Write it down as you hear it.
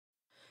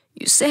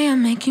You say I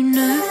make you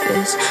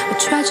nervous, a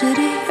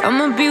tragedy,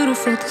 I'm a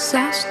beautiful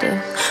disaster,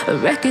 a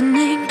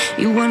reckoning.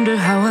 You wonder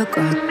how I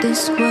got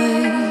this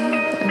way.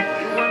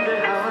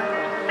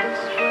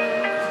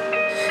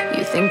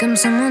 You think I'm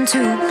someone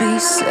to be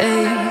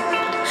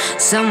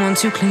saved, someone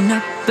to clean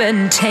up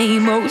and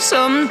tame. Oh,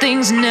 some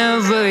things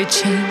never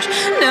change,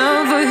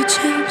 never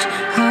change.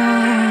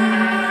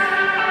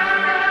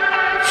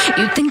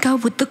 You think I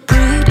would look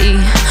pretty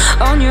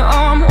on your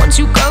arm once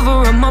you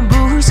cover up my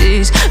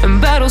bruises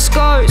and battle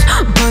scars,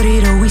 but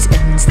it always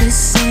ends the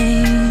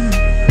same.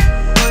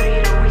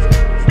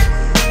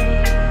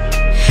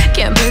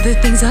 Can't bear the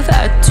things I've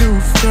had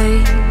to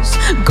face,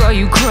 got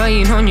you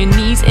crying on your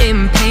knees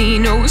in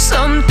pain. Oh,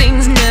 some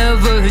things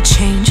never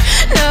change,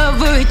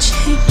 never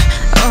change.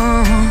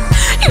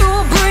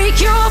 You'll break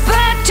your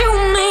back to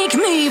make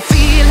me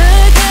feel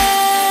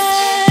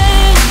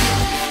again,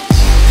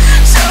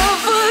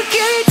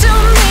 suffocate to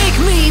make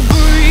me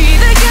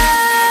breathe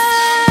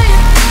again,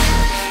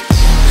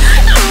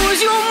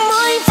 lose your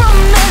mind from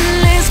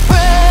endless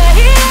pain.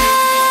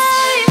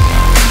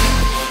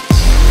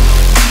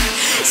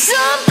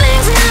 Some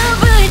things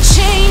never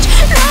change,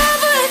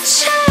 never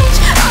change.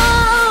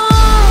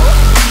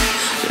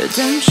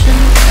 Redemption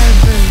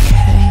never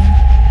came.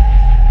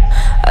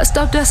 I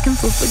stopped asking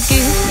for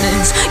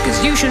forgiveness,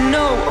 cause you should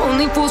know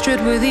only fools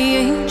tread with the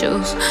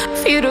angels.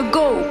 Fear to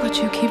go, but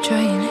you keep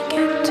trying to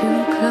get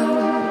too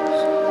close.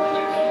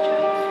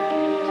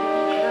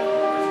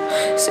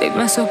 Save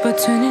myself by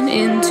turning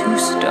into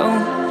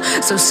stone,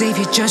 so save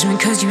your judgment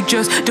cause you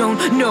just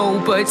don't know.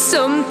 But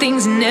some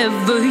things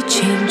never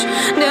change,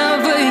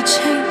 never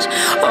change.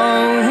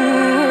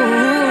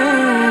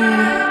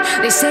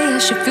 They say I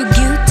should feel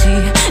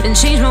guilty and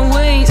change my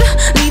ways,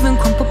 leaving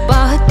crumpled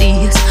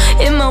bodies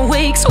in my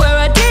wake. Swear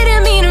I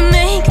didn't mean to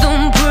make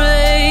them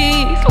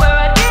break, swear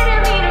I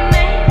didn't mean to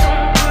make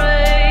them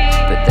break.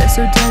 But they're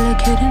so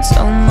delicate and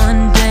so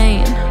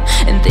mundane,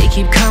 and they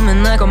keep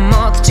coming like a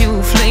moth to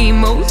a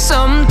flame. Oh,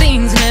 some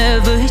things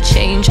never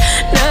change,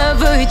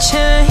 never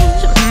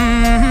change.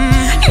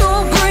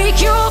 You'll break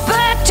your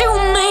back to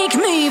make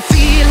me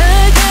feel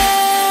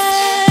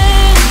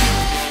again,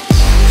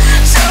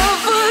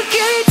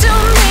 suffocate to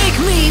make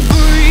me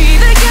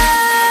breathe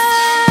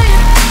again,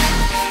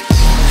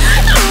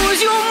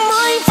 lose your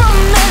mind from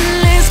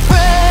endless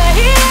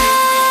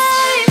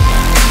pain.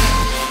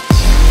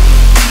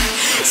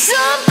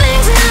 Some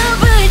things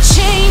never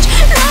change,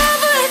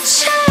 never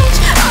change.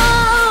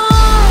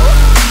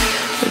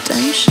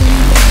 Redemption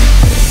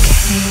never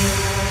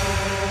came.